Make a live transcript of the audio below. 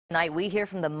Tonight, we hear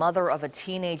from the mother of a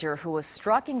teenager who was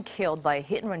struck and killed by a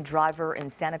hit-and-run driver in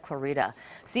Santa Clarita.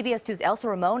 CBS 2's Elsa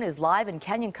Ramon is live in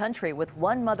Canyon Country with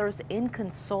one mother's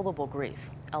inconsolable grief.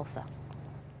 Elsa.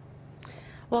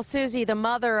 Well, Susie, the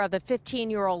mother of the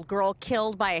 15-year-old girl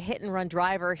killed by a hit-and-run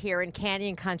driver here in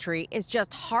Canyon Country is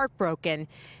just heartbroken.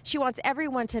 She wants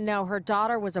everyone to know her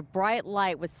daughter was a bright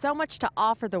light with so much to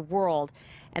offer the world,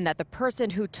 and that the person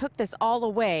who took this all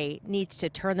away needs to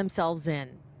turn themselves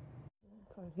in.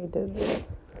 He did this.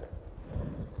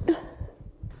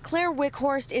 Claire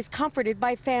Wickhorst is comforted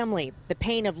by family. The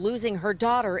pain of losing her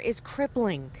daughter is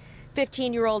crippling.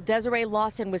 15-year-old Desiree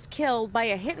Lawson was killed by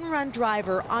a hit-and-run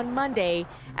driver on Monday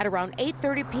at around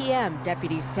 8:30 p.m.,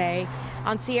 deputies say,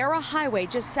 on Sierra Highway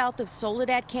just south of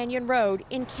Soledad Canyon Road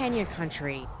in Canyon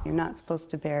Country. You're not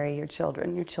supposed to bury your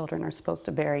children. Your children are supposed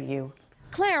to bury you.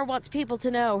 Claire wants people to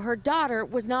know her daughter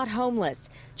was not homeless,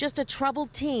 just a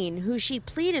troubled teen who she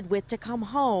pleaded with to come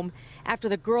home after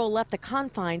the girl left the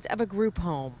confines of a group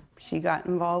home. She got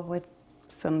involved with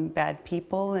some bad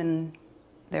people, and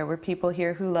there were people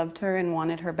here who loved her and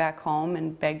wanted her back home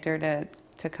and begged her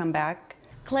to come back.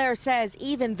 Claire says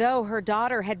even though her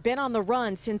daughter had been on the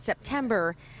run since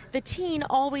September, the teen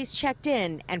always checked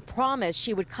in and promised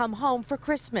she would come home for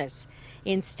Christmas.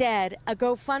 Instead, a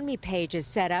GoFundMe page is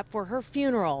set up for her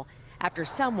funeral after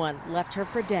someone left her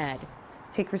for dead.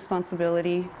 Take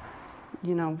responsibility.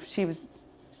 You know, she was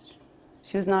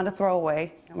not a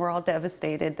throwaway, and we're all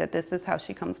devastated that this is how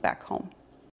she comes back home.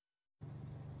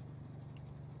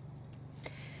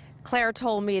 Claire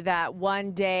told me that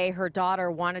one day her daughter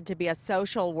wanted to be a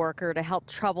social worker to help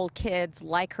troubled kids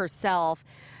like herself.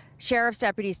 Sheriff's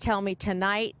deputies tell me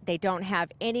tonight they don't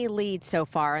have any leads so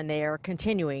far, and they are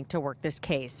continuing to work this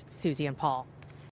case. Susie and Paul.